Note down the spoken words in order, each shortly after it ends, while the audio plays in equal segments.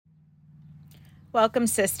Welcome,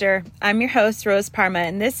 sister. I'm your host, Rose Parma,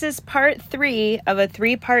 and this is part 3 of a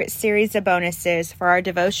 3-part series of bonuses for our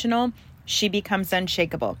devotional, She Becomes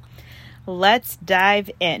Unshakable. Let's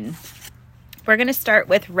dive in. We're going to start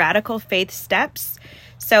with radical faith steps.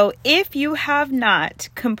 So if you have not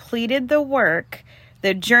completed the work,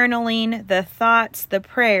 the journaling, the thoughts, the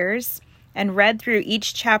prayers, and read through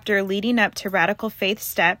each chapter leading up to radical faith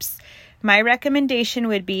steps, my recommendation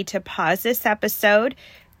would be to pause this episode,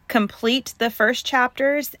 complete the first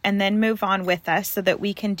chapters, and then move on with us so that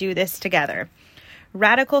we can do this together.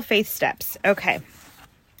 Radical faith steps. Okay.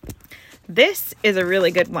 This is a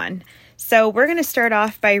really good one. So we're going to start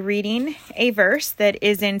off by reading a verse that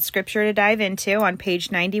is in scripture to dive into on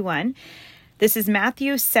page 91. This is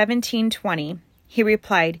Matthew 17:20. He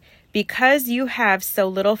replied, "Because you have so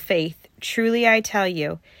little faith, truly I tell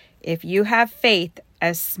you, if you have faith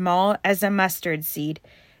as small as a mustard seed,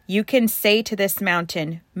 you can say to this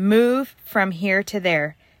mountain, 'Move from here to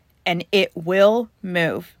there,' and it will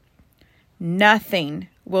move. Nothing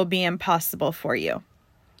will be impossible for you."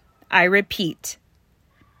 I repeat,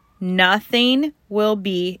 nothing will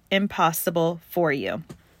be impossible for you.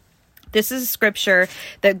 This is a scripture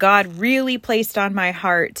that God really placed on my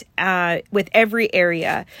heart with every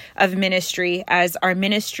area of ministry. As our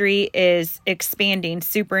ministry is expanding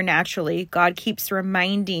supernaturally, God keeps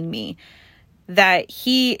reminding me that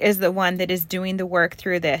He is the one that is doing the work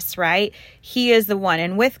through this, right? He is the one.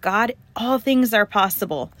 And with God, all things are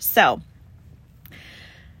possible. So,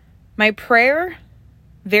 my prayer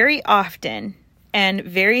very often and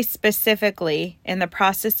very specifically in the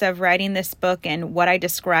process of writing this book and what I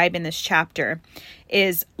describe in this chapter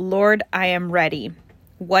is, Lord, I am ready.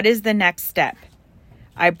 What is the next step?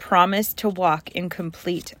 I promise to walk in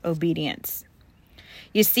complete obedience.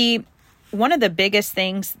 You see, one of the biggest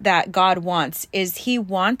things that God wants is He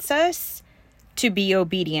wants us to be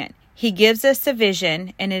obedient. He gives us a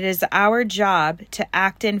vision, and it is our job to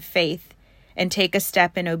act in faith and take a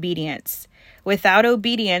step in obedience. Without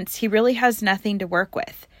obedience, He really has nothing to work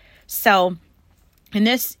with. So in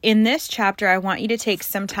this chapter, I want you to take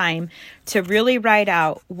some time to really write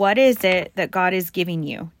out, what is it that God is giving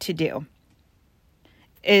you to do?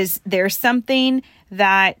 Is there something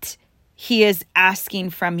that He is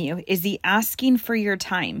asking from you? Is He asking for your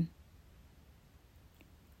time?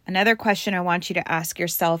 Another question I want you to ask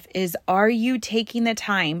yourself is, are you taking the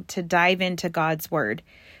time to dive into God's Word?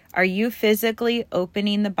 Are you physically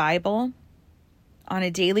opening the Bible on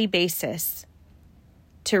a daily basis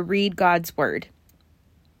to read God's Word?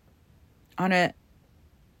 On a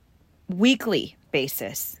weekly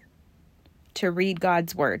basis to read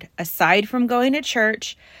God's Word, aside from going to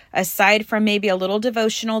church, aside from maybe a little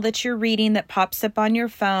devotional that you're reading that pops up on your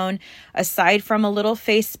phone, aside from a little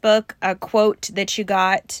Facebook, a quote that you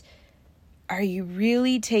got, are you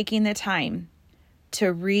really taking the time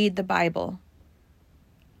to read the Bible?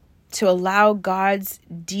 To allow God's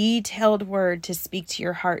detailed Word to speak to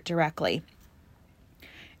your heart directly?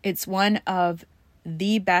 It's one of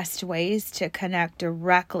the best ways to connect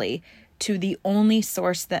directly to the only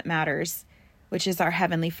source that matters, which is our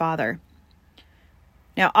Heavenly Father.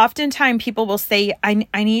 Now, oftentimes people will say,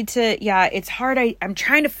 I need to, it's hard. I'm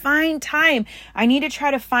trying to find time. I need to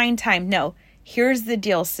try to find time. No, here's the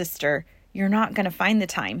deal, sister. You're not going to find the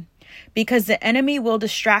time because the enemy will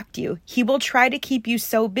distract you. He will try to keep you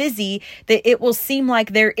so busy that it will seem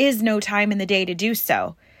like there is no time in the day to do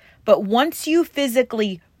so. But once you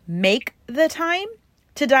physically make the time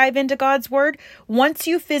to dive into God's Word, once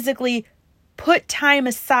you physically put time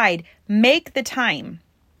aside, make the time,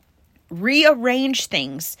 rearrange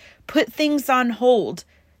things, put things on hold,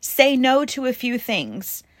 say no to a few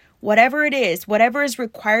things, whatever it is, whatever is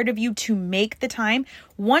required of you to make the time.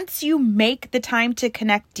 Once you make the time to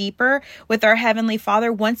connect deeper with our Heavenly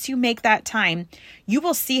Father, once you make that time, you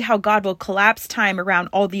will see how God will collapse time around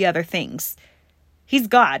all the other things. He's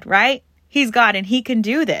God, right? He's God, and He can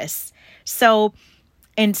do this. So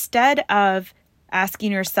instead of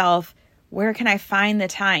asking yourself, where can I find the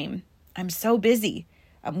time? I'm so busy.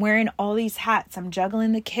 I'm wearing all these hats. I'm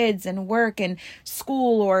juggling the kids and work and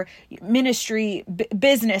school or ministry,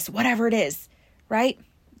 business, whatever it is, right?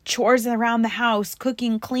 Chores around the house,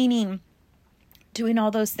 cooking, cleaning, doing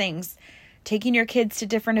all those things, taking your kids to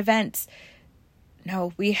different events.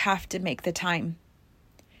 No, we have to make the time.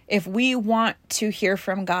 If we want to hear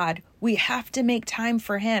from God, we have to make time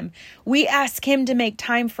for Him. We ask Him to make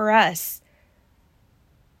time for us.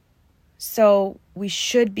 So we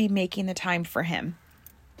should be making the time for Him.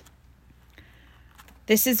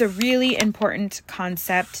 This is a really important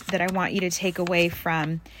concept that I want you to take away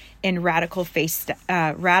from in radical faith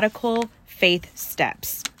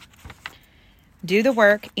steps. do the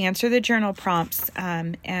work, answer the journal prompts,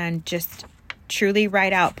 and just truly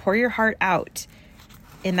write out, pour your heart out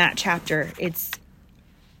in that chapter.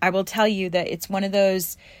 I will tell you that it's one of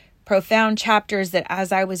those profound chapters that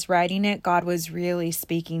as I was writing it, God was really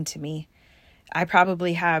speaking to me. I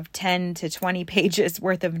probably have 10 to 20 pages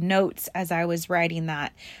worth of notes as I was writing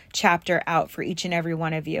that chapter out for each and every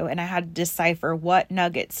one of you. And I had to decipher what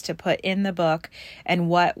nuggets to put in the book and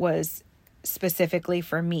what was specifically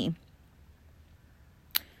for me.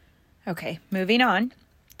 Okay, moving on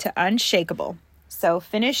to Unshakable. So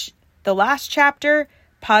finish the last chapter,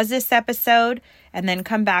 pause this episode, and then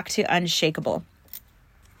come back to Unshakable.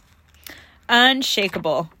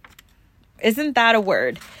 Unshakable. Isn't that a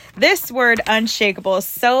word? This word unshakable is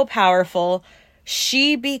so powerful.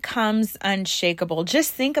 She becomes unshakable.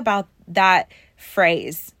 Just think about that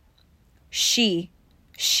phrase. She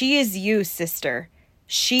is you, sister.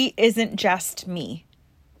 She isn't just me.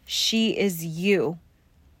 She is you.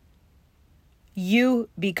 You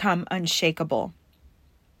become unshakable.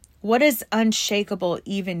 What does unshakable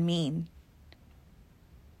even mean?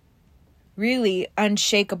 Really,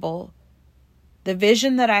 unshakable. The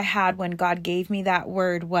vision that I had when God gave me that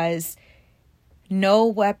word was, no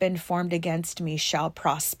weapon formed against me shall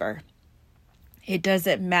prosper. It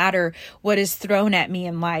doesn't matter what is thrown at me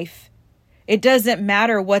in life. It doesn't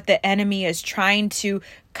matter what the enemy is trying to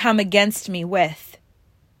come against me with.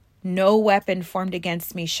 No weapon formed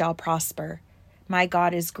against me shall prosper. My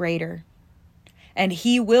God is greater. And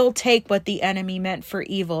he will take what the enemy meant for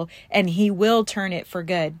evil and he will turn it for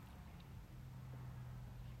good.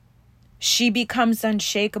 She becomes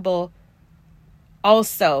unshakable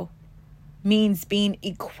also means being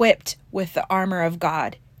equipped with the armor of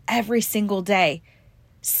God every single day,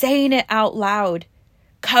 saying it out loud,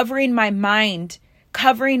 covering my mind,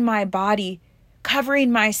 covering my body,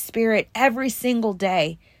 covering my spirit every single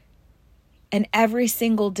day, and every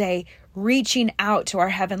single day reaching out to our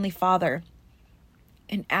Heavenly Father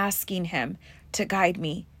and asking him to guide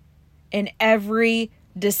me in every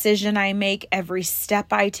decision I make, every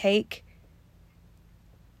step I take,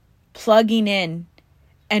 plugging in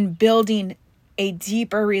and building a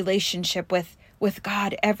deeper relationship with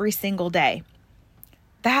God every single day.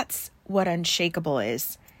 That's what unshakable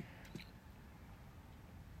is.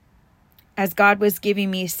 As God was giving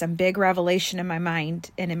me some big revelation in my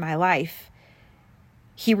mind and in my life,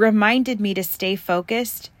 he reminded me to stay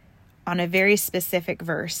focused on a very specific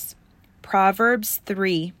verse. Proverbs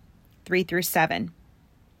 3:3-7.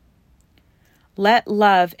 Let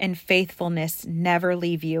love and faithfulness never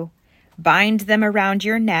leave you. Bind them around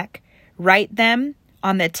your neck. Write them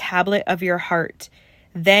on the tablet of your heart.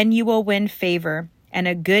 Then you will win favor and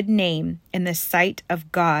a good name in the sight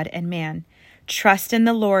of God and man. Trust in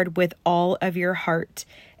the Lord with all of your heart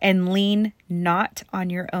and lean not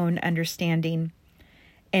on your own understanding.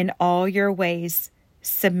 In all your ways,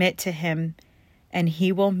 submit to him, and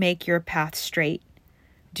he will make your path straight.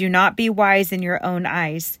 Do not be wise in your own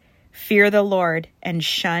eyes. Fear the Lord and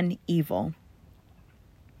shun evil.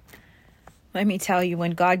 Let me tell you,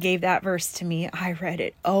 when God gave that verse to me, I read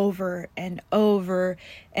it over and over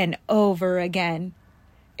and over again.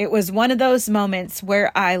 It was one of those moments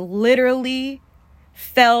where I literally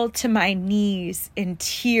fell to my knees in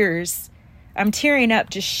tears. I'm tearing up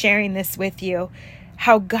just sharing this with you,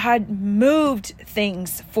 how God moved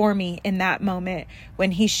things for me in that moment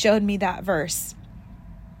when he showed me that verse.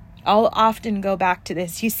 I'll often go back to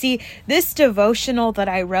this. You see, this devotional that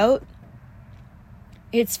I wrote,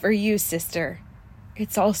 it's for you, sister.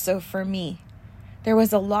 It's also for me. There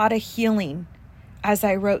was a lot of healing as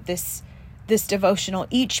I wrote this devotional.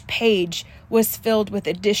 Each page was filled with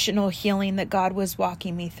additional healing that God was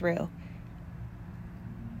walking me through.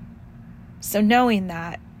 So knowing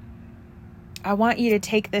that, I want you to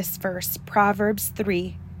take this verse, Proverbs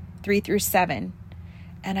 3:3-7,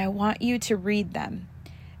 and I want you to read them.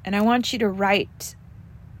 And I want you to write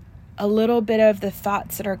a little bit of the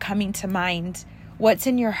thoughts that are coming to mind. What's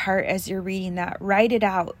in your heart as you're reading that? Write it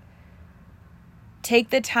out.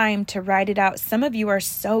 Take the time to write it out. Some of you are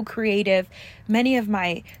so creative. Many of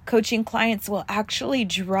my coaching clients will actually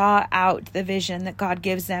draw out the vision that God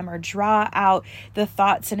gives them or draw out the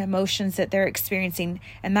thoughts and emotions that they're experiencing.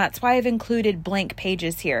 And that's why I've included blank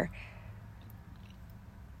pages here.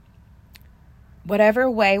 Whatever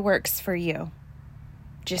way works for you,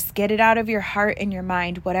 just get it out of your heart and your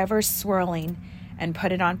mind, whatever's swirling, and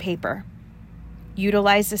put it on paper.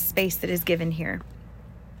 Utilize the space that is given here.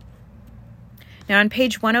 Now on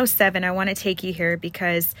page 107, I want to take you here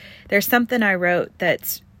because there's something I wrote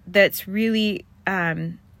that's really,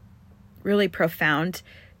 really profound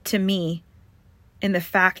to me in the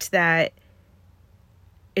fact that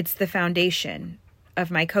It's the foundation of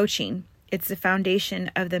my coaching. It's the foundation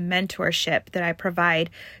of the mentorship that I provide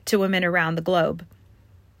to women around the globe.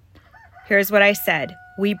 Here's what I said.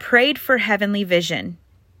 We prayed for heavenly vision.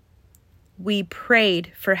 We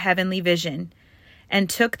prayed for heavenly vision and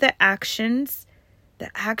took the action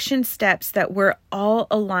steps that were all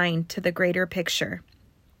aligned to the greater picture.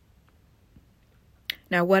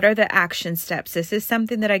 Now, what are the action steps? This is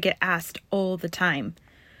something that I get asked all the time.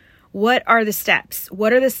 What are the steps?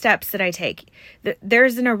 What are the steps that I take?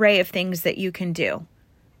 There's an array of things that you can do.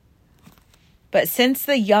 But since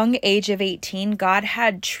the young age of 18, God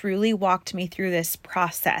had truly walked me through this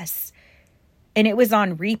process. And it was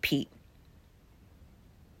on repeat.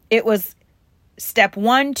 It was step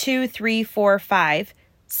 1, 2, 3, 4, 5,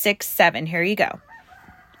 6, 7. Here you go.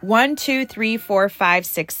 1, 2, 3, 4, 5,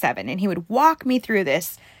 6, 7. And he would walk me through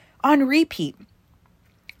this on repeat.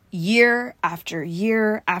 Year after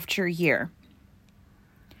year after year.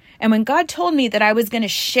 And when God told me that I was going to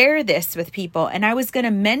share this with people and I was going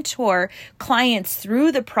to mentor clients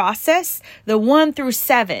through the process, the 1 through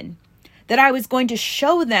 7, that I was going to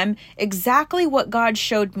show them exactly what God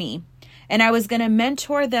showed me. And I was going to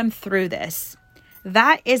mentor them through this.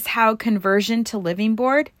 That is how Conversion to Living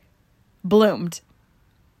Board bloomed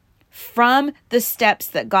from the steps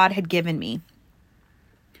that God had given me.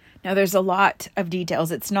 Now, there's a lot of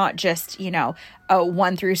details. It's not just,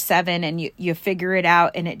 1 through 7 and you figure it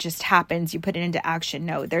out and it just happens. You put it into action.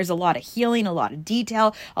 No, there's a lot of healing, a lot of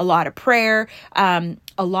detail, a lot of prayer, a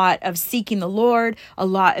lot of seeking the Lord, a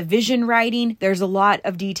lot of vision writing. There's a lot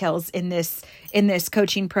of details in this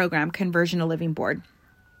coaching program, Conversion to Living Board.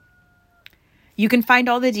 You can find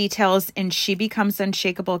all the details in She Becomes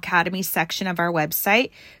Unshakable Academy section of our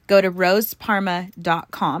website. Go to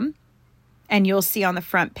roseparma.com. And you'll see on the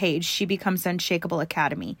front page, She Becomes Unshakable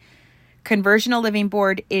Academy. Conversion to Living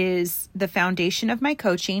Board is the foundation of my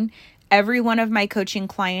coaching. Every one of my coaching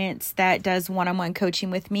clients that does one-on-one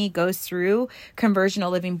coaching with me goes through Conversion to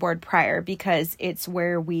Living Board prior, because it's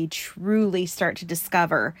where we truly start to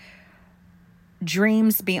discover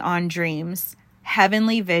dreams beyond dreams,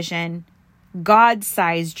 heavenly vision,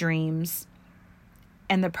 God-sized dreams,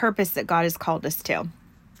 and the purpose that God has called us to.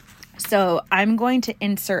 So I'm going to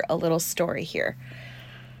insert a little story here.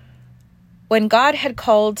 When God had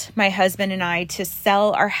called my husband and I to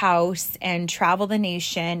sell our house and travel the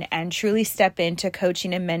nation and truly step into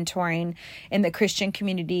coaching and mentoring in the Christian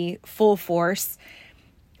community full force,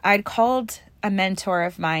 I'd called a mentor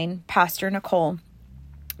of mine, Pastor Nicole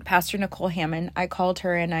Hammond. I called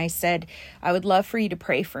her and I said, I would love for you to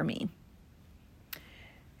pray for me.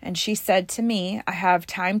 And she said to me, I have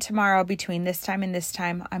time tomorrow between this time and this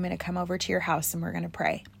time. I'm going to come over to your house and we're going to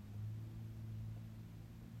pray.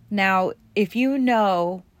 Now, if you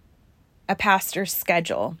know a pastor's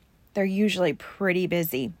schedule, they're usually pretty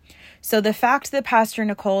busy. So the fact that Pastor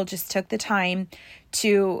Nicole just took the time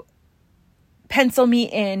to pencil me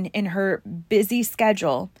in her busy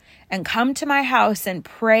schedule and come to my house and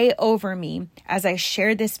pray over me as I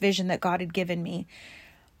shared this vision that God had given me,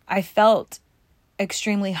 I felt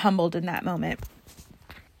extremely humbled in that moment.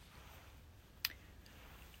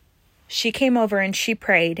 She came over and she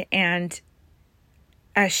prayed, and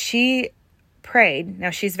as she prayed,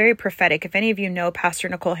 now she's very prophetic. If any of you know Pastor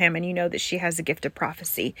Nicole Hammond, you know that she has a gift of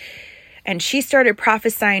prophecy. And she started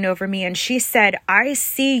prophesying over me, and she said, I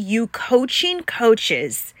see you coaching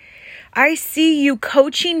coaches. I see you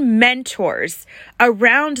coaching mentors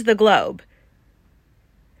around the globe.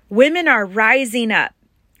 Women are rising up.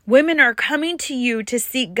 Women are coming to you to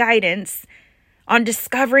seek guidance on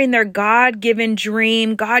discovering their God-given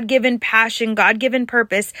dream, God-given passion, God-given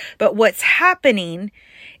purpose. But what's happening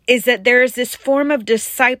is that there is this form of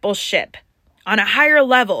discipleship on a higher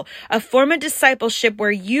level, a form of discipleship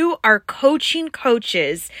where you are coaching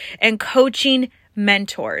coaches and coaching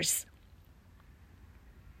mentors.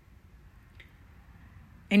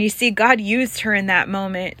 And you see, God used her in that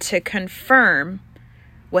moment to confirm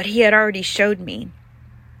what he had already showed me.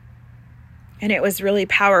 And it was really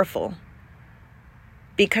powerful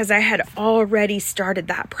because I had already started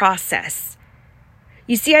that process.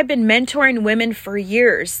 You see, I've been mentoring women for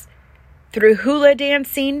years through hula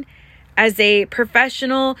dancing as a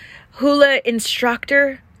professional hula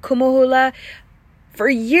instructor, kumu hula. For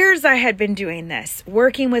years I had been doing this,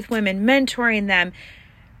 working with women, mentoring them.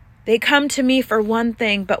 They come to me for one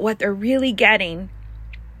thing, but what they're really getting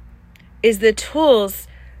is the tools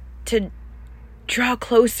to draw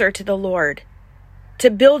closer to the Lord, to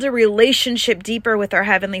build a relationship deeper with our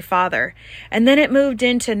Heavenly Father. And then it moved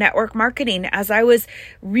into network marketing. As I was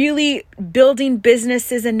really building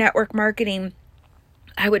businesses in network marketing,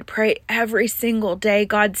 I would pray every single day,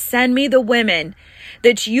 God, send me the women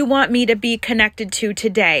that you want me to be connected to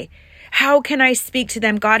today. How can I speak to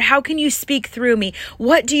them, God? How can you speak through me?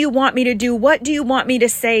 What do you want me to do? What do you want me to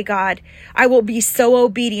say, God? I will be so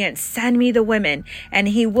obedient. Send me the women. And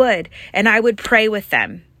he would. And I would pray with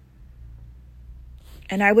them.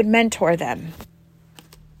 And I would mentor them.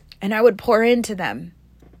 And I would pour into them.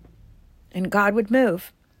 And God would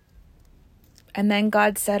move. And then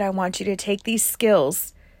God said, I want you to take these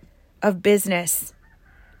skills of business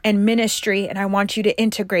and ministry, and I want you to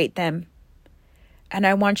integrate them. And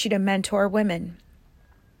I want you to mentor women.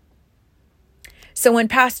 So when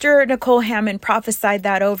Pastor Nicole Hammond prophesied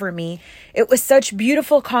that over me, it was such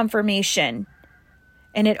beautiful confirmation.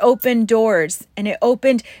 And it opened doors. And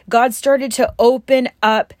God started to open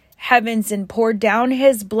up heavens and pour down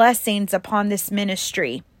his blessings upon this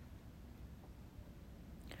ministry.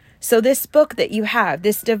 So this book that you have,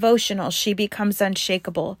 this devotional, She Becomes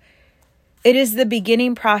Unshakable, it is the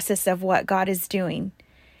beginning process of what God is doing.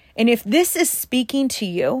 And if this is speaking to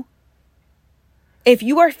you, if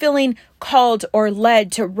you are feeling called or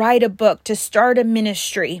led to write a book, to start a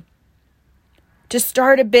ministry, to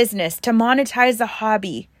start a business, to monetize a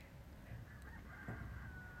hobby,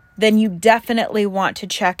 then you definitely want to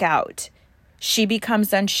check out She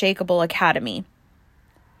Becomes Unshakable Academy,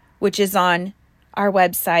 which is on our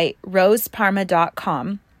website,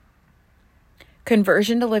 roseparma.com.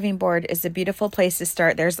 Conversion to Living Board is a beautiful place to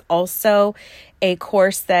start. There's also a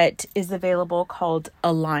course that is available called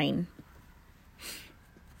Align.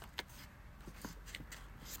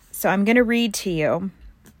 So I'm going to read to you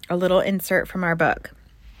a little insert from our book.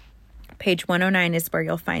 Page 109 is where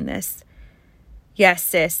you'll find this. Yes,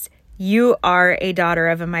 sis, you are a daughter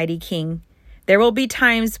of a mighty king. There will be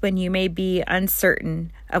times when you may be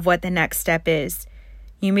uncertain of what the next step is.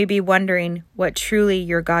 You may be wondering what truly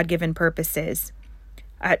your God-given purpose is.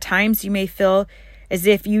 At times, you may feel as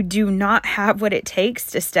if you do not have what it takes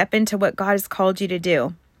to step into what God has called you to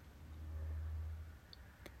do.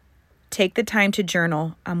 Take the time to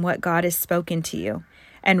journal on what God has spoken to you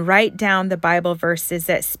and write down the Bible verses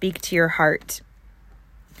that speak to your heart.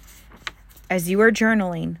 As you are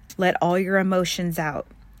journaling, let all your emotions out.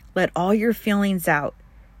 Let all your feelings out.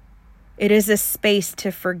 It is a space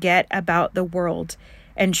to forget about the world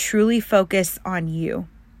and truly focus on you.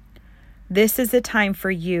 This is a time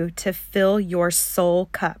for you to fill your soul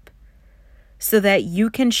cup so that you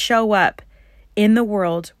can show up in the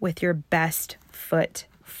world with your best foot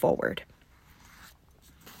forward.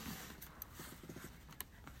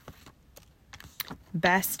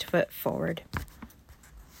 Best foot forward.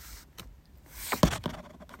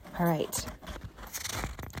 All right.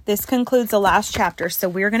 This concludes the last chapter. So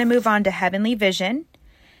we're going to move on to Heavenly Vision.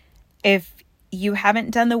 If you haven't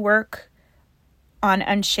done the work on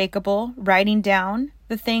Unshakable, writing down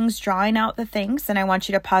the things, drawing out the things, then I want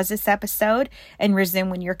you to pause this episode and resume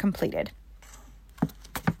when you're completed.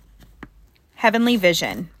 Heavenly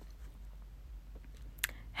Vision.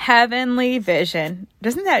 Heavenly Vision.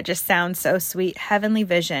 Doesn't that just sound so sweet? Heavenly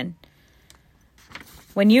Vision.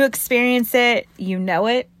 When you experience it, you know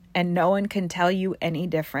it, and no one can tell you any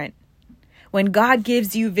different. When God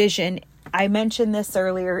gives you vision, I mentioned this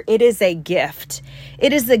earlier, it is a gift.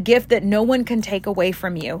 It is a gift that no one can take away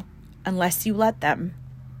from you unless you let them.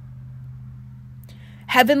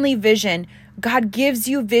 Heavenly Vision, God gives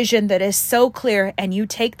you vision that is so clear, and you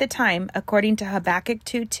take the time, according to Habakkuk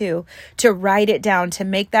 2:2, to write it down, to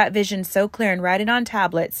make that vision so clear and write it on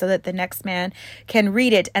tablets so that the next man can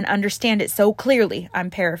read it and understand it so clearly. I'm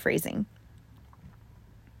paraphrasing.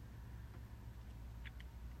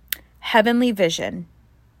 Heavenly Vision.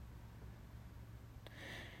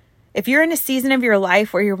 If you're in a season of your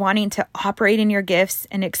life where you're wanting to operate in your gifts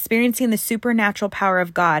and experiencing the supernatural power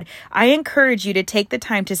of God, I encourage you to take the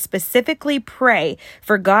time to specifically pray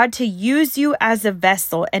for God to use you as a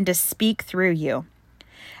vessel and to speak through you.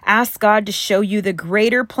 Ask God to show you the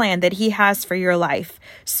greater plan that He has for your life.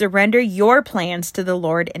 Surrender your plans to the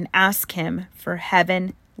Lord and ask Him for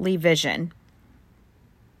heavenly vision.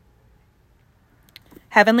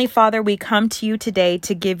 Heavenly Father, we come to you today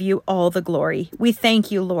to give you all the glory. We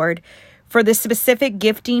thank you, Lord, for the specific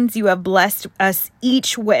giftings you have blessed us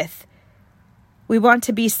each with. We want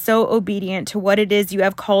to be so obedient to what it is you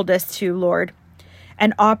have called us to, Lord,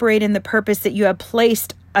 and operate in the purpose that you have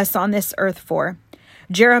placed us on this earth for.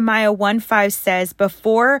 Jeremiah 1:5 says,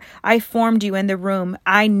 "Before I formed you in the womb,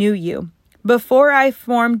 I knew you. Before I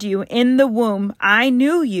formed you in the womb, I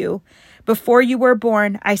knew you. Before you were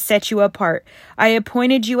born, I set you apart. I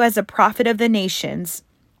appointed you as a prophet of the nations."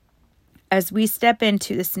 As we step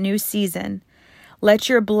into this new season, let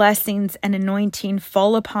your blessings and anointing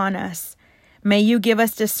fall upon us. May you give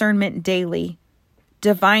us discernment daily,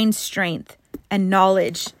 divine strength and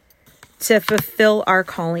knowledge to fulfill our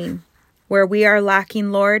calling. Where we are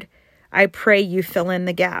lacking, Lord, I pray you fill in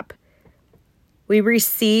the gap. We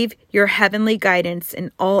receive your heavenly guidance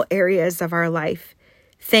in all areas of our life.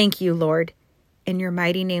 Thank you, Lord. In your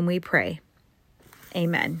mighty name we pray.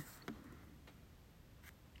 Amen.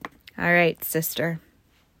 All right, sister.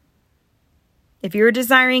 If you're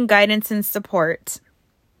desiring guidance and support,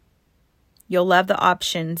 you'll love the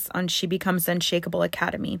options on She Becomes Unshakable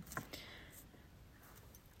Academy.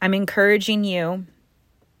 I'm encouraging you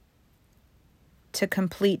to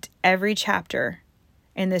complete every chapter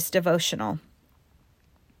in this devotional.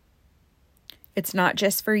 It's not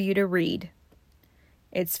just for you to read.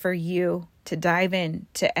 It's for you to dive in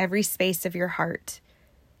to every space of your heart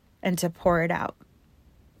and to pour it out,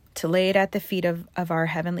 to lay it at the feet of our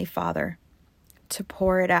Heavenly Father, to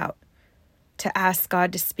pour it out, to ask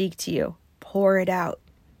God to speak to you. Pour it out.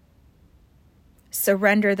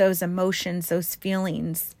 Surrender those emotions, those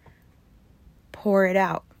feelings. Pour it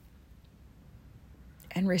out.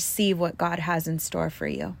 And receive what God has in store for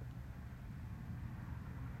you.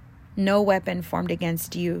 No weapon formed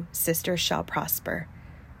against you, sister, shall prosper.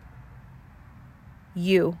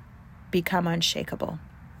 You become unshakable.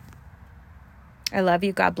 I love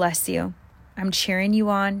you. God bless you. I'm cheering you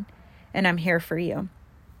on, and I'm here for you.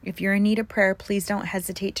 If you're in need of prayer, please don't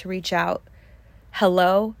hesitate to reach out.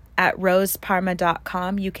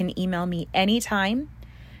 hello@roseparma.com. You can email me anytime.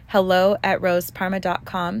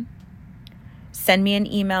 hello@roseparma.com. Send me an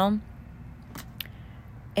email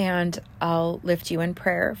and I'll lift you in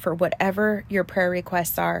prayer for whatever your prayer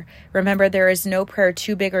requests are. Remember, there is no prayer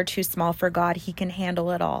too big or too small for God. He can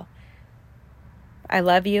handle it all. I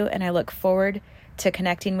love you and I look forward to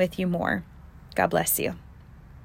connecting with you more. God bless you.